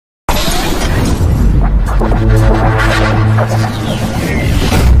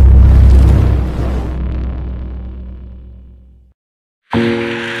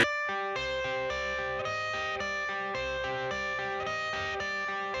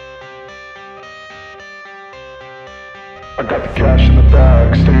I got the cash in the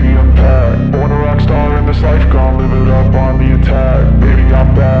bag, stadium packed. Born a rock star in this life, gon' live it up on the attack. Baby,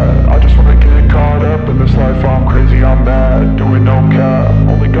 I'm bad, I just wanna get caught up in this life. I'm crazy, I'm mad, doing no cap.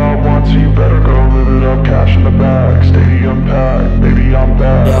 Only God wants you, better go live it up. Cash in the bag, stadium packed. Baby, I'm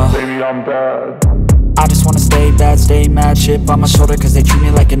bad, yeah. Baby, I'm bad. I just wanna stay bad, stay mad. Chip on my shoulder cause they treat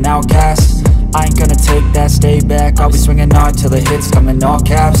me like an outcast. I ain't gonna take that, stay back. I'll be swinging hard till the hits come in all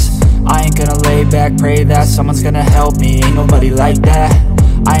caps. I ain't gonna lay back, pray that someone's gonna help me. Ain't nobody like that.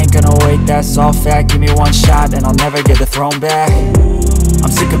 I ain't gonna wait, that's all fact. Give me one shot and I'll never get the throne back.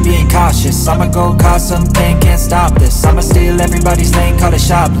 I'm sick of being cautious, I'ma go cause something, can't stop this. I'ma steal everybody's lane, call it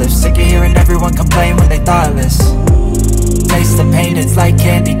shoplift. Sick of hearing everyone complain when they thoughtless. Taste the pain, it's like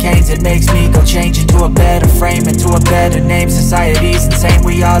candy canes. It makes me go change into a better frame, into a better name. Society's insane,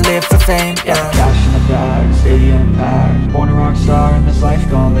 we all live for fame, yeah. Cash in the bag, stadium packed. Born a rock star in this life,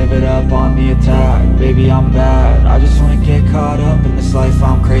 gon' live it up on the attack. Baby, I'm bad, I just wanna get caught up in this life.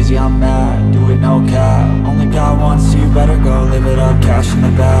 I'm crazy, I'm mad, do it no cap. Only God wants you, better go live it up. Cash in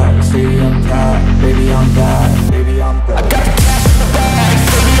the bag, stadium packed. Baby, I'm bad, baby, I'm bad. I got the cash in the bag,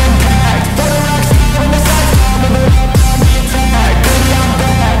 stadium packed. Born a rock star in this life, gon' live it up.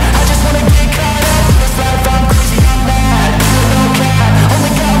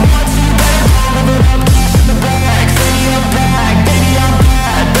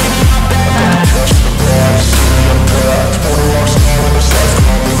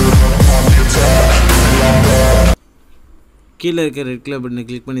 கீழே இருக்க red colour பட்டனை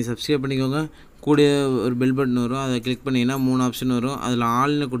click பண்ணி subscribe பண்ணிக்கோங்க. கூட ஒரு bell button வரும், அதை click பண்ணிங்கன்னா 3 ஆப்ஷன் வரும். அதில்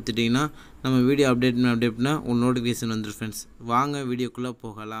ஆல்னு கொடுத்துட்டிங்கன்னா நம்ம வீடியோ அப்டேட் பண்ணால் ஒரு நோட்டிஃபிகேஷன் வந்துடும் ஃப்ரெண்ட்ஸ். வாங்க வீடியோக்குள்ளே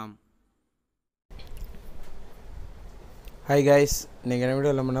போகலாம். ஹாய் கைஸ், இன்றைக்கி என்ன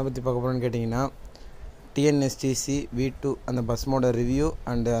வீடியோவில் நம்ம என்ன பற்றி பார்க்க போகிறோன்னு கேட்டிங்கன்னா Tnstc V2 அந்த பஸ் மோட ரிவ்யூ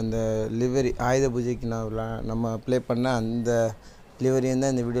அண்டு அந்த லிவரி ஆயுத பூஜைக்கு நம்ம ப்ளே பண்ண அந்த லிவரியும்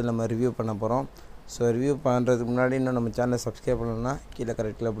தான் இந்த வீடியோவில் நம்ம ரிவ்யூ பண்ண போகிறோம். ஸோ ரிவ்யூ பண்ணுறதுக்கு முன்னாடி இன்னும் நம்ம சேனலை சப்ஸ்கிரைப் பண்ணணும்னா கீழே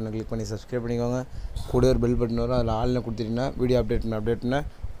கரெக்டில் பண்ண கிளிக் பண்ணி சப்ஸ்கிரைப் பண்ணிக்கோங்க. கூட ஒரு பெல் பட்டன் வரும், அதில் ஆல்னு கொடுத்துட்டிங்கன்னா வீடியோ அப்டேட் பண்ண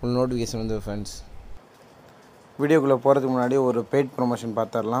ஒரு நோட்டிஃபிகேஷன் வந்து ஃப்ரெண்ட்ஸ். வீடியோக்குள்ளே போகிறதுக்கு முன்னாடி ஒரு பெய்ட் ப்ரொமோஷன்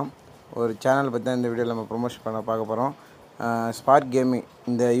பார்த்துடலாம். ஒரு சேனல் பற்றி தான் இந்த வீடியோவில் நம்ம ப்ரொமோஷன் பார்க்க போகிறோம். ஸ்பார்க் கேமிங்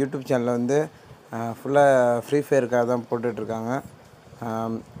இந்த யூடியூப் சேனலில் வந்து ஃபுல்லாக ஃப்ரீ ஃபயருக்காக தான் போட்டுட்ருக்காங்க.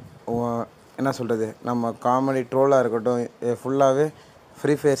 என்ன சொல்கிறது, நம்ம காமெடி ட்ரோலாக இருக்கட்டும், ஃபுல்லாகவே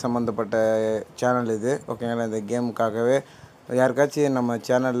ஃப்ரீ ஃபயர் சம்மந்தப்பட்ட சேனல் இது, ஓகேங்களா. இந்த கேமுக்காகவே யாருக்காச்சும் நம்ம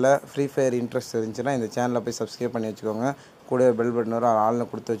சேனலில் ஃப்ரீ ஃபயர் இன்ட்ரெஸ்ட் இருந்துச்சுன்னா இந்த சேனலில் போய் சப்ஸ்கிரைப் பண்ணி வச்சுக்கோங்க. கூட பெல் பட்டன் வரும், ஆள்னு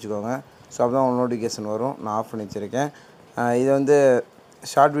கொடுத்து வச்சுக்கோங்க. ஸோ அப்போ தான் உங்களுக்கு நோட்டிஃபிகேஷன் வரும். நான் ஆஃப் பண்ணி வச்சுருக்கேன். இது வந்து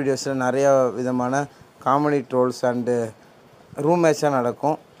ஷார்ட் வீடியோஸில் நிறையா விதமான காமெடி ட்ரோல்ஸ் அண்டு ரூம் மேட்சாக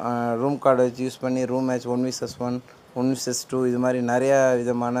நடக்கும். ரூம் கார்டை வச்சு யூஸ் பண்ணி ரூம் மேட்ச் 1vs1 1vs2 இது மாதிரி நிறையா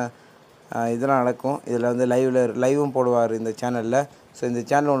விதமான இதெல்லாம் நடக்கும். இதில் வந்து லைவும் போடுவார் இந்த சேனலில். ஸோ இந்த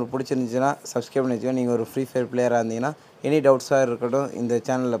சேனல் உங்களுக்கு பிடிச்சிருந்துச்சுன்னா சப்ஸ்கிரைப் பண்ணி வச்சுக்கோங்க. நீங்கள் ஒரு ஃப்ரீ ஃபயர் பிளேயராக இருந்தீங்கன்னா எனி டவுட்ஸாக இருக்கட்டும், இந்த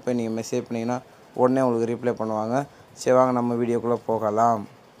சேனலில் போய் நீங்கள் மெசேஜ் பண்ணிங்கன்னா உடனே உங்களுக்கு ரீப்ளை பண்ணுவாங்க. சரி வாங்க நம்ம வீடியோக்குள்ளே போகலாம்.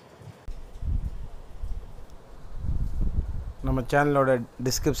 நம்ம சேனலோட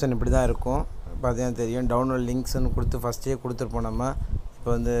டிஸ்கிரிப்ஷன் இப்படி தான் இருக்கும், பார்த்தீங்கன்னா தெரியும். டவுன்லோட் லிங்க்ஸ்ன்னு கொடுத்து ஃபஸ்ட்டே கொடுத்துருப்போம். நம்ம இப்போ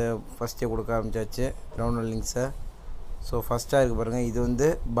வந்து ஃபஸ்ட்டே கொடுக்க ஆரம்பிச்சாச்சு டவுன்லோட் லிங்க்ஸை. ஸோ ஃபஸ்ட்டாக இருக்குது பாருங்கள், இது வந்து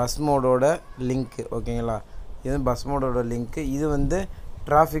பஸ் மோடோட லிங்க்கு, ஓகேங்களா. இது வந்து பஸ் மோடோட லிங்க்கு. இது வந்து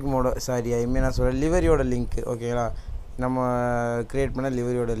டிராஃபிக் மோடோ நான் சொல்கிறேன் லிவரியோட லிங்க்கு, ஓகேங்களா. நம்ம க்ரியேட் பண்ண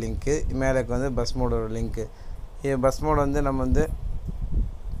லிவரியோட லிங்க்கு. மேலேக்கு வந்து பஸ் மோடோட லிங்க்கு. இது பஸ் மோடு வந்து நம்ம வந்து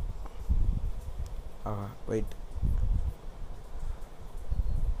வெயிட்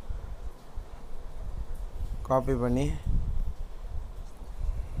காப்பி பண்ணி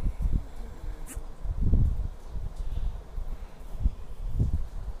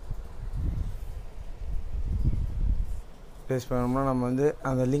பேஸ்ட் பண்ணோம்னா நம்ம வந்து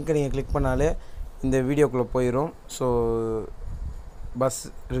அந்த லிங்க்கை நீங்கள் கிளிக் பண்ணாலே இந்த வீடியோக்குள்ளே போயிடும். So bus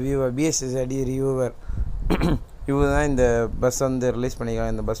reviewer BSSID reviewer இவர் தான் இந்த பஸ் வந்து ரிலீஸ்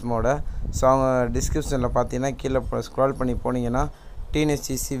பண்ணிக்கலாம், இந்த பஸ் மோட. ஸோ அவங்க டிஸ்கிரிப்ஷனில் பார்த்தீங்கன்னா கீழே ஸ்க்ரால் பண்ணி போனீங்கன்னா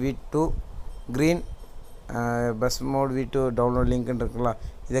Tnstc V2 green bus mode V2 download லிங்க்குன்னு இருக்குங்களா,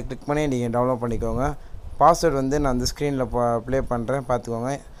 இதை கிளிக் பண்ணி நீங்கள் டவுன்லோட் பண்ணிக்கோங்க. பாஸ்வேர்டு வந்து நான் அந்த ஸ்க்ரீனில் ப்ளே பண்ணுறேன்,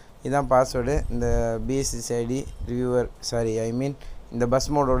 பார்த்துக்கோங்க. இதுதான் பாஸ்வேர்டு. இந்த BSSID ரிவ்யூவர் இந்த பஸ்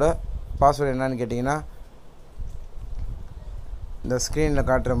மோடோட பாஸ்வேர்டு என்னன்னு கேட்டிங்கன்னா இந்த ஸ்க்ரீனில்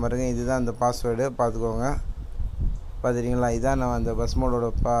காட்டுற பாருங்க, இதுதான் அந்த பாஸ்வேர்டு, பார்த்துக்கோங்க. பார்த்துட்டிங்களா, இதுதான் நான் அந்த பஸ் மோடோட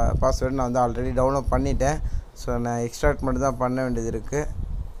பாஸ்வேர்டு நான் வந்து ஆல்ரெடி டவுன்லோட் பண்ணிட்டேன். ஸோ நான் எக்ஸ்ட்ராக்ட் மட்டும் தான் பண்ண வேண்டியது இருக்குது,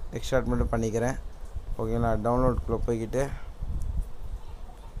 எக்ஸ்ட்ராக்ட் மட்டும் பண்ணிக்கிறேன், ஓகேங்களா. டவுன்லோட்குள்ளே போய்கிட்டு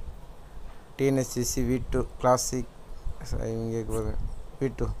Tnstc V2 கிளாசிக் இங்கே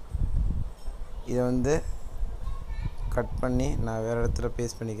V2 இதை வந்து கட் பண்ணி நான் வேறு இடத்துல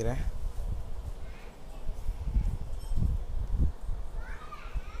பேஸ்ட் பண்ணிக்கிறேன்.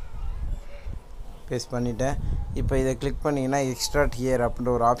 பேஸ்ட் பண்ணிவிட்டேன். இப்போ இதை கிளிக் பண்ணிங்கன்னா எக்ஸ்ட்ராக்ட் ஹியர் அப்படின்ற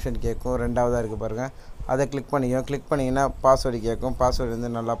ஒரு ஆப்ஷன் கேட்கும். ரெண்டாவதாக இருக்குது பாருங்கள், அதை கிளிக் பண்ணிக்கோங்க. கிளிக் பண்ணிங்கன்னா பாஸ்வேர்டு கேட்கும். பாஸ்வேர்டு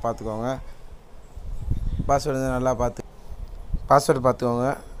வந்து நல்லா பார்த்துக்கோங்க. பாஸ்வேர்டு பார்த்துக்கோங்க.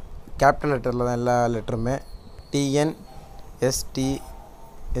 கேபிட்டல் லெட்டரில் தான் எல்லா லெட்டருமே. Tnstc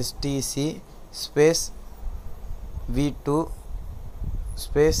ஸ்பேஸ் v2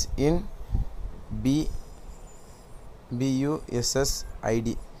 ஸ்பேஸ் இன் busid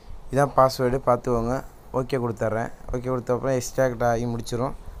இதான் பாஸ்வேர்டு. பார்த்துக்கோங்க. ஓகே கொடுத்துட்றேன். ஓகே கொடுத்தப்பறம் எக்ஸ்ட்ராக்ட் ஆகி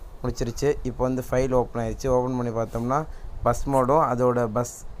முடிச்சிருச்சு. இப்போ வந்து ஃபைல் ஓப்பன் ஆகிடுச்சு. ஓப்பன் பண்ணி பார்த்தோம்னா பஸ் மோடும்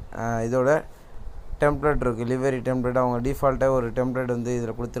இதோட டெம்ப்ளேட் இருக்குது. லிவரி டெம்ப்ளேட் அவங்க டிஃபால்ட்டாக ஒரு டெம்ப்ளேட் வந்து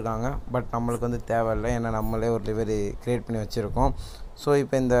இதில் கொடுத்துருக்காங்க. பட் நம்மளுக்கு வந்து தேவையில்லை, ஏன்னா நம்மளே ஒரு லிவரி க்ரியேட் பண்ணி வச்சுருக்கோம். ஸோ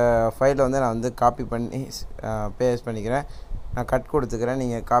இப்போ இந்த ஃபைலை வந்து நான் வந்து காப்பி பண்ணி பேஸ்ட் பண்ணிக்கிறேன். நான் கட் கொடுத்துக்கிறேன்.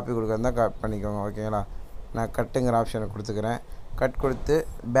 நீங்கள் காப்பி கொடுக்குறதா காப்பி பண்ணிக்கோங்க. ஓகேங்களா? நான் கட்டுங்கிற ஆப்ஷனை கொடுத்துக்கிறேன். கட் கொடுத்து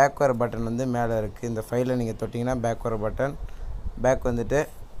பேக் வர பட்டன் வந்து மேலே இருக்குது. இந்த ஃபைலை நீங்கள் தொட்டிங்கன்னா பேக் வர பட்டன், பேக் வந்துட்டு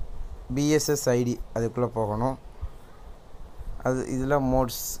BSSID அதுக்குள்ளே போகணும். அது இதில்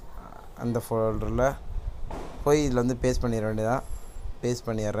மோட்ஸ் அந்த ஃபோல்டரில் போய் இதில் வந்து பேஸ்ட் பண்ணிட வேண்டியதான். பேஸ்ட்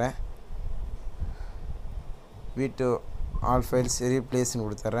பண்ணிடுறேன். V2 ஆல் ஃபைல்ஸ் ரீப்ளேஸ்ன்னு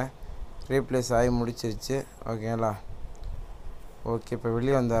கொடுத்துட்றேன். ரீப்ளேஸ் ஆகி முடிச்சிருச்சு. ஓகேங்களா? ஓகே, இப்போ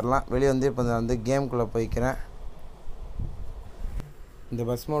வெளியே வந்துடலாம். வெளியே வந்து இப்போ நான் வந்து கேமுக்குள்ளே போய்க்கிறேன். இந்த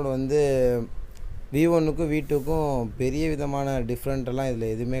பஸ் மோடு வந்து V1க்கும் V2க்கும் பெரிய விதமான டிஃப்ரெண்ட்டெல்லாம்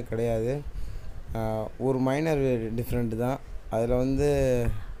இதில் எதுவுமே கிடையாது. ஒரு மைனர் டிஃப்ரெண்ட்டு தான். அதில் வந்து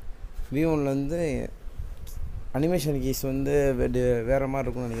V1ல் வந்து அனிமேஷன் கீஸ் வந்து வேறு மாதிரி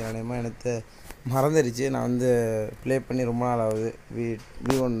இருக்கும்னு நினைக்கிறேன். எனக்கு மறந்துடுச்சு. நான் வந்து ப்ளே பண்ணி ரொம்ப நாள் ஆகுது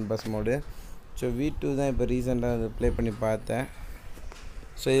V1 bus mode. So V2 தான் இப்போ ரீசெண்டாக அது ப்ளே பண்ணி பார்த்தேன்.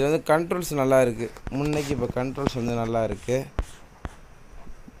 ஸோ இதில் வந்து கண்ட்ரோல்ஸ் நல்லா இருக்குது. முன்னைக்கு இப்போ கண்ட்ரோல்ஸ் வந்து நல்லா இருக்குது.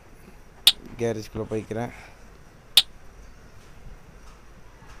 கேரேஜ்குள்ளே போய்க்கிறேன்.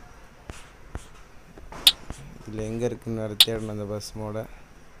 இதில் எங்கே இருக்குன்னு வேறு தேடணும் அந்த பஸ் மோட.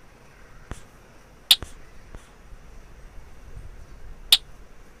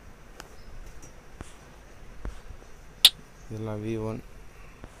 இதெல்லாம் V1,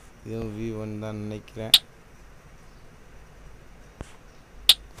 இதுவும் V1 தான் நினைக்கிறேன்.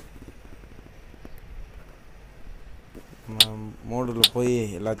 மோடில் போய்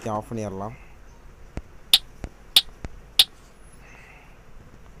எல்லாத்தையும் ஆஃப் பண்ணிடலாம்.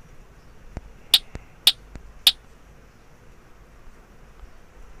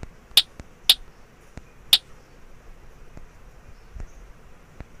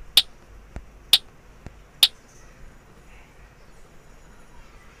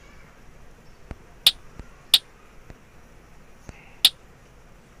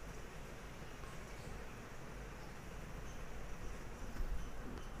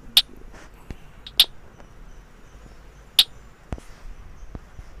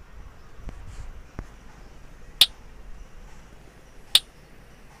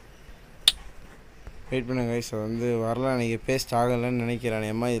 வெயிட் பண்ணுங்க கைஸ். அது வந்து வரல, எனக்கு பேஸ்ட் ஆகலைன்னு நினைக்கிறேன்.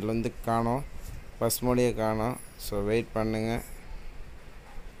 ஏமா இதில் வந்து காணோம், பஸ் மோடியே காணோம். ஸோ வெயிட் பண்ணுங்கள்.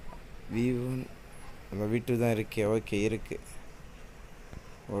 V1 அந்த V2 தான் இருக்கே. ஓகே இருக்குது.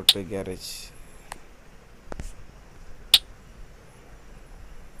 ஓட்டு கேரேஜ்.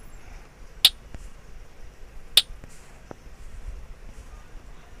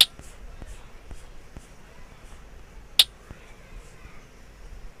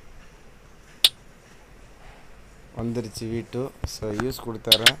 வந்துருச்சு V2. ஸோ யூஸ்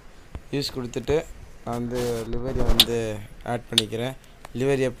கொடுத்துட்றேன். யூஸ் கொடுத்துட்டு நான் வந்து லிவரி வந்து ஆட் பண்ணிக்கிறேன்.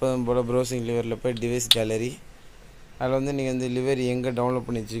 லிவரி எப்போதும் போல் ப்ரௌசிங் லிவரியில் போய் டிவைஸ் கேலரி, அதில் வந்து நீங்கள் வந்து லிவரி எங்கே டவுன்லோட்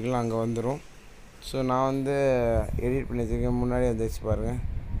பண்ணி வச்சுருக்கீங்களோ அங்கே வந்துடும். ஸோ நான் வந்து எடிட் பண்ணி வச்சுருக்கேன். முன்னாடி வந்துச்சு பாருங்கள்,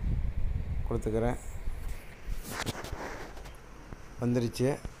 கொடுத்துக்கிறேன். வந்துருச்சு,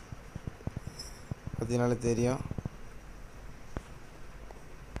 பார்த்தீங்கனாலே தெரியும்.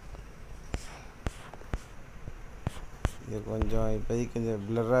 இது கொஞ்சம் இப்போதைக்கு கொஞ்சம்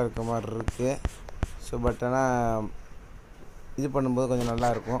பிளராக இருக்க மாதிரி இருக்குது. ஸோ பட் ஆனால் இது பண்ணும்போது கொஞ்சம்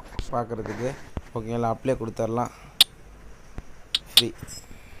நல்லாயிருக்கும் பார்க்குறதுக்கு. ஓகேங்களா? அப்ளை கொடுத்துர்லாம். ஃப்ரீ.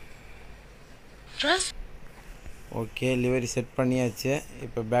 ஓகே, லிவரி செட் பண்ணியாச்சு.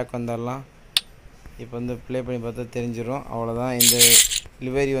 இப்போ பேக் வந்துடலாம். இப்போ வந்து ப்ளே பண்ணி பார்த்தா தெரிஞ்சிடும். அவ்வளோதான். இந்த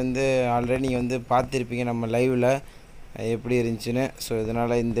லிவரி வந்து ஆல்ரெடி நீங்கள் வந்து பார்த்துருப்பீங்க நம்ம லைவில் எப்படி இருந்துச்சுன்னு. ஸோ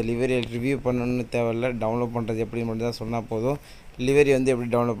இதனால் இந்த லிவரியை ரிவ்யூ பண்ணணுன்னு தேவையில்லை. டவுன்லோட் பண்ணுறது எப்படி மட்டும் தான் சொன்னால் போதும். லிவரி வந்து எப்படி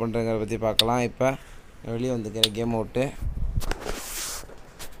டவுன்லோட் பண்ணுறதுங்கிறத பற்றி பார்க்கலாம். இப்போ வெளியே வந்துக்கிறேன். கேம் விட்டு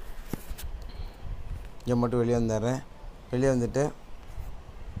வெளியே வந்துடுறேன். வெளியே வந்துட்டு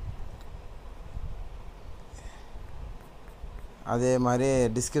அதே மாதிரி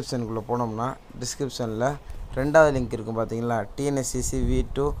டிஸ்கிரிப்ஷனுக்குள்ளே போனோம்னா டிஸ்கிரிப்ஷனில் ரெண்டாவது லிங்க் இருக்கும் பார்த்தீங்களா, TNSCC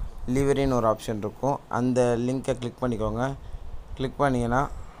V2 லிவரின்னு ஒரு ஆப்ஷன் இருக்கும். அந்த லிங்க்கை கிளிக் பண்ணிக்கோங்க. கிளிக்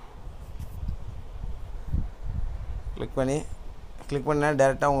பண்ணால்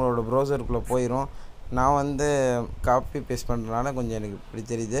டேரெக்டாக உங்களோட ப்ரௌசருக்குள்ளே போயிடும். நான் வந்து காப்பி பேஸ்ட் பண்ணுறதுனால கொஞ்சம் எனக்கு இப்படி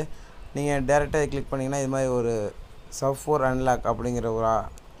தெரியுது. நீங்கள் டேரெக்டாக கிளிக் பண்ணிங்கன்னா இது மாதிரி ஒரு 𝕎𝸸𝕋ℎ𝔸ℕ𝕂𝕋 அப்படிங்கிற ஒரு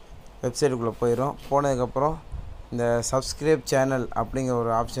வெப்சைட்டுக்குள்ளே போயிடும். போனதுக்கப்புறம் இந்த சப்ஸ்கிரைப் சேனல் அப்படிங்கிற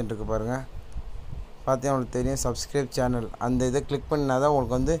ஒரு ஆப்ஷன் இருக்குது பாருங்கள். பார்த்தீங்கன்னா உங்களுக்கு தெரியும் சப்ஸ்கிரைப் சேனல். அந்த இதை கிளிக் பண்ணால் தான்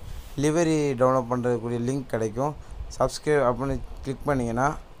உங்களுக்கு வந்து லிவரி டவுன்லோட் பண்ணுறதுக்குரிய லிங்க் கிடைக்கும். சப்ஸ்கிரைப் அப்படின்னு கிளிக் பண்ணிங்கன்னா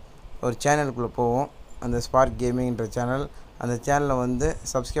ஒரு சேனலுக்குள்ளே போவோம். அந்த ஸ்பார்க் கேமிங்ன்ற சேனல். அந்த சேனலை வந்து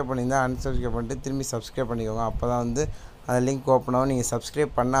சப்ஸ்கிரைப் பண்ணியிருந்தால் அன்சப்ஸ்கிரைப் பண்ணிட்டு திரும்பி சப்ஸ்கிரைப் பண்ணிக்கோங்க. அப்போ தான் வந்து அந்த லிங்க் ஓப்பன் ஆகும். நீங்கள்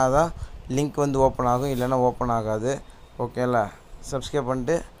சப்ஸ்கிரைப் பண்ணால் தான் லிங்க் வந்து ஓப்பன் ஆகும், இல்லைன்னா ஓப்பன் ஆகாது. ஓகேங்களா? சப்ஸ்கிரைப்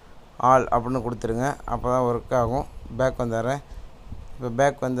பண்ணிட்டு ஆல் அப்படின்னு கொடுத்துருங்க. அப்போ தான் ஒர்க் ஆகும். பேக் வந்துடுறேன். இப்போ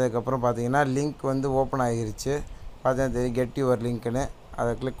பேக் வந்ததுக்கப்புறம் பார்த்தீங்கன்னா லிங்க் வந்து ஓப்பன் ஆகிருச்சு. பார்த்தீங்கன்னா தெரியும் கெட் யுவர் லிங்க்குன்னு.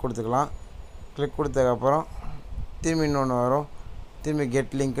 அதை கிளிக் கொடுத்துக்கலாம். கிளிக் கொடுத்ததுக்கப்புறம் திரும்பி இன்னொன்று வரும். திரும்பி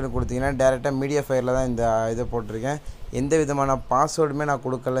கெட் லிங்க்குன்னு கொடுத்தீங்கன்னா டேரெக்டாக மீடியா ஃபைலில் தான் இந்த இதை போட்டிருக்கேன். எந்த விதமான பாஸ்வேர்டுமே நான்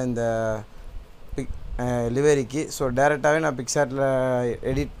கொடுக்கல இந்த லிவரிக்கு. ஸோ டேரெக்டாகவே நான் பிக்சார்ட்டில்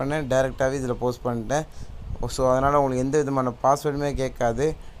எடிட் பண்ணேன், டேரெக்டாகவே இதில் போஸ்ட் பண்ணிட்டேன். ஸோ அதனால் உங்களுக்கு எந்த விதமான பாஸ்வேர்டுமே கேட்காது.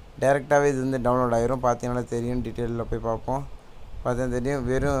 டேரெக்டாகவே இது வந்து டவுன்லோட் ஆகிரும். பார்த்தீங்கன்னா தெரியும். டீட்டெயிலில் போய் பார்ப்போம். பார்த்தீங்கன்னா தெரியும்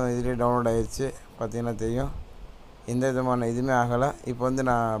வெறும் இதுலேயே டவுன்லோட் ஆகிடுச்சு. பார்த்தீங்கன்னா தெரியும் எந்த விதமான இதுவுமே ஆகலை. இப்போ வந்து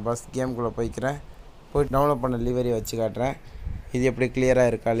நான் பஸ் கேமுக்குள்ளே போய்க்கிறேன். போய் டவுன்லோட் பண்ண லிவரியை வச்சு காட்டுறேன். இது எப்படி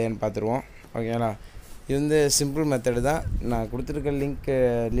கிளியராக இருக்கா இல்லையான்னு பார்த்துருவோம். ஓகேங்களா? இது வந்து சிம்பிள் மெத்தடு தான். நான் கொடுத்துருக்க லிங்க்கு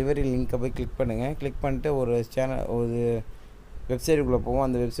லிவரி லிங்க்கை போய் கிளிக் பண்ணுங்கள். கிளிக் பண்ணிட்டு ஒரு ஒரு வெப்சைட்டுக்குள்ளே போவோம்.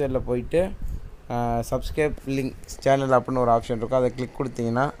 அந்த வெப்சைட்டில் போயிட்டு சப்ஸ்கிரைப் லிங்க் சேனல் அப்படின்னு ஒரு ஆப்ஷன் இருக்கும். அதை கிளிக்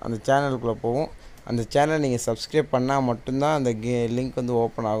கொடுத்தீங்கன்னா அந்த சேனலுக்குள்ளே போகும். அந்த சேனல் நீங்கள் சப்ஸ்கிரைப் பண்ணால் மட்டும்தான் அந்த லிங்க் வந்து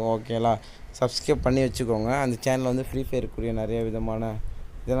ஓப்பன் ஆகும். ஓகேங்களா? சப்ஸ்கிரைப் பண்ணி வச்சுக்கோங்க. அந்த சேனலில் வந்து ஃப்ரீ ஃபயருக்குரிய நிறைய விதமான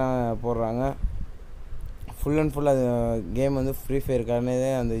இதெல்லாம் போடுறாங்க. ஃபுல் அண்ட் ஃபுல் அது கேம் வந்து ஃப்ரீ ஃபயருக்கானே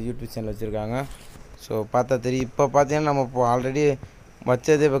அந்த யூடியூப் சேனல் வச்சுருக்காங்க. ஸோ பார்த்தா தெரியும். இப்போ பார்த்தீங்கன்னா நம்ம இப்போ ஆல்ரெடி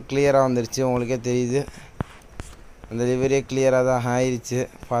வச்சது இப்போ கிளியராக வந்துருச்சு. உங்களுக்கே தெரியுது. அந்த லிவரியே கிளியராக தான் ஆயிடுச்சு.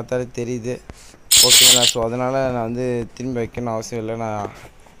 பார்த்தாலே தெரியுது. ஓகேங்களா? ஸோ அதனால் நான் வந்து திரும்பி வைக்கணும்னு அவசியம் இல்லை. நான்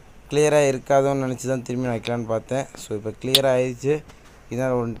கிளியராக இருக்காதோன்னு நினச்சி தான் திரும்பி நான் வைக்கலான்னு பார்த்தேன். ஸோ இப்போ கிளியராக ஆயிடுச்சு.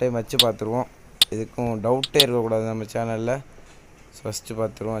 இதனால் ஒன் டைம் வச்சு பார்த்துருவோம். இதுக்கும் டவுட்டே இருக்கக்கூடாது நம்ம சேனலில். ஸோ வச்சு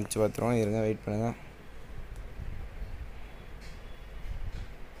பார்த்துருவோம். இருங்க, வெயிட் பண்ணுங்கள்.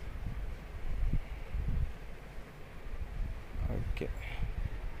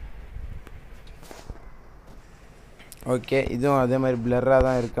 ஓகே, இதுவும் அதே மாதிரி பிளர்ராக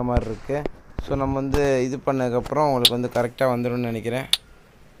தான் இருக்க மாதிரி இருக்குது. ஸோ நம்ம வந்து இது பண்ணதுக்கப்புறம் உங்களுக்கு வந்து கரெக்டாக வந்துடும்னு நினைக்கிறேன்.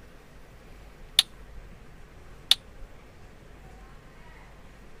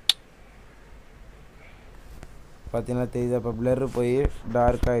 பார்த்தீங்கன்னா தெரியுது. அப்போ பிளரு போய்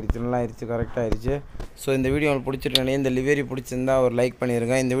டார்க் ஆகிடுச்சு, நல்லா ஆயிடுச்சு, கரெக்டாக ஆயிடுச்சு. ஸோ இந்த வீடியோ உங்களுக்கு பிடிச்சிருக்கேன். இந்த லிவரி பிடிச்சிருந்தா ஒரு லைக்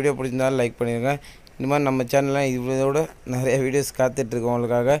பண்ணிடுங்க. இந்த வீடியோ பிடிச்சிருந்தாலும் லைக் பண்ணிடுங்க. இந்த மாதிரி நம்ம சேனலில் இதோட நிறைய வீடியோஸ் காத்துட்ருக்கோம்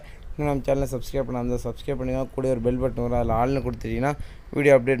உங்களுக்காக. இன்னும் நம்ம சேனலை சப்ஸ்கிரைப் பண்ணாமல் சப்ஸ்கிரைப் பண்ணிங்கன்னா கூட ஒரு பெல் பட்டன் வரும். அதில் ஆள்னு கொடுத்துட்டிங்கன்னா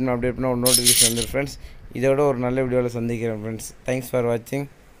வீடியோ அப்டேட் பண்ண ஒரு நோட்டிஃபிகேஷன் வந்துடும் ஃப்ரெண்ட்ஸ். இதோட ஒரு நல்ல வீடியோவில் சந்திக்கிறேன் ஃப்ரெண்ட்ஸ். தேங்க்ஸ் ஃபார் வாட்சிங்.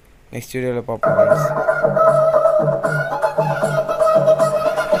 நெக்ஸ்ட் வீடியோவில் பார்ப்போம் ஃப்ரெண்ட்ஸ்.